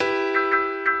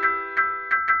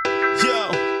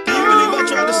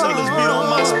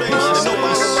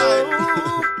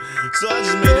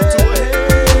just made it to a hit.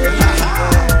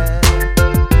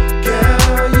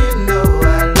 Girl, you know I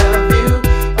love you,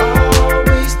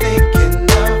 always thinking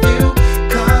of you.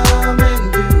 Come and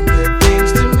do good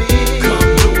things to me. Come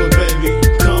do it, baby.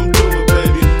 Come do it,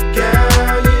 baby.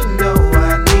 Girl, you know I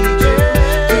need you.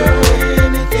 Do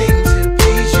anything to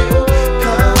please you.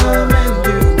 Come and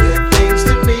do good things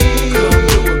to me. Come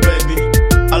do it, baby.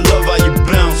 I love how you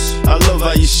bounce. I love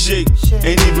how you shake.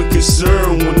 Ain't even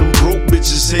concerned when them broke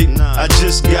bitches hate. I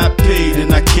just got paid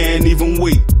and I can't even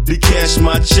wait to cash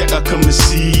my check. I come and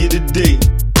see you today.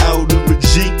 Out of a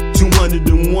G,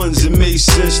 201s, it made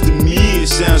sense to me. It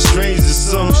sounds strange to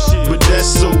some, but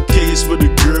that's okay. It's for the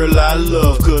girl I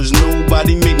love, cause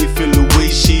nobody make me feel the way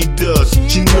she does.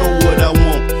 She know what I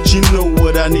want, she know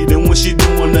what I need, and when she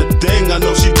doing her thing, I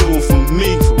know she doing for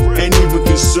me. Ain't even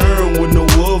concerned with no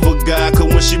other guy,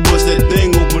 cause when she bust that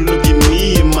thing open, look at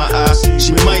me in my eyes.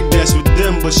 She might dance with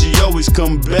them, but she always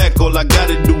come back. All I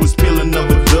gotta do is peel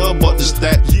another dub off the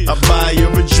stack. I buy her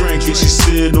a drink and she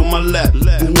sit on my lap.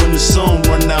 But when the song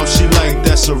run out, she like,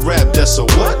 that's a rap. That's a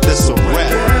what? That's a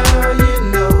rap. Girl,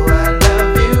 you know I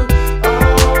love you,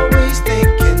 always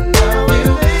thinking of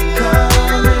you.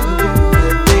 Come and do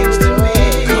good things to me.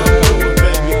 Come do it,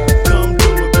 baby. Come do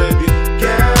it, baby.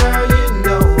 Girl, you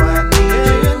know I need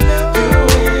you. Do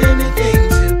anything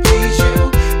to please you.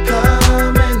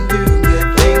 Come and do good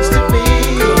things to me.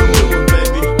 Come do it,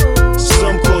 baby.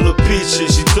 Some call her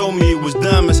peaches, she told me it was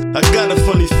diamonds. I got a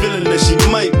funny feeling that she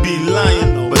might be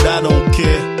lying, but I don't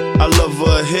care. I love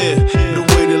her hair, the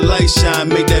way the light shine,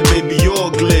 make that baby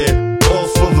all glare.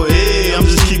 Off of her head, I'm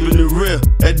just keeping it real.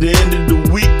 At the end of the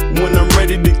week, when I'm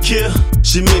ready to kill,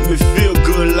 she make me feel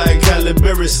good like Halle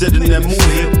Berry said in that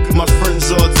movie. My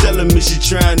friends all telling me she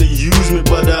trying to use me,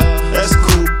 but that's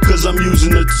cool, cause I'm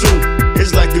using her too.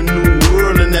 It's like a new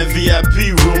world in that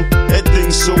V.I.P room. That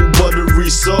thing's so buttery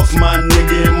soft, my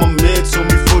nigga. And my man told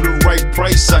me for the right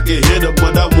price I can hit her,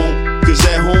 but I won't. Cause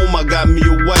at home I got me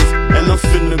a wife, and I'm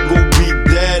finna go beat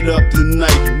dad up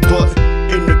tonight. But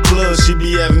in the club she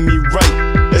be having me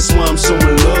right. That's why I'm so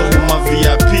in love with my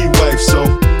V.I.P wife. So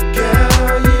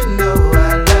Girl, you know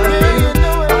I love you,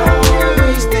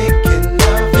 always thinking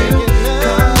of you.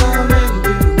 Come and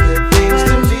do good things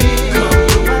to me. come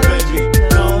do it, baby.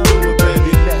 Come do it,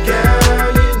 baby.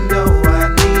 Girl, you know I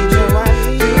need you.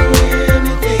 Do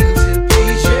anything to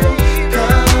please you.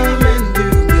 Come and do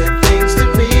good things to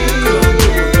me.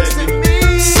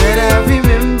 Said I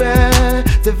remember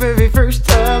the very first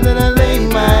time that I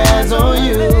laid my eyes on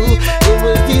you. It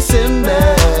was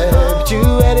December, but you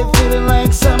had it feeling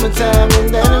like summertime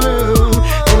in that room.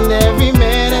 And every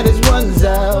man had his ones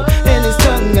out and his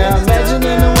tongue out,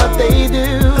 imagining what they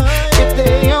do if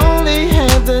they only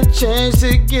had the chance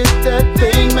to get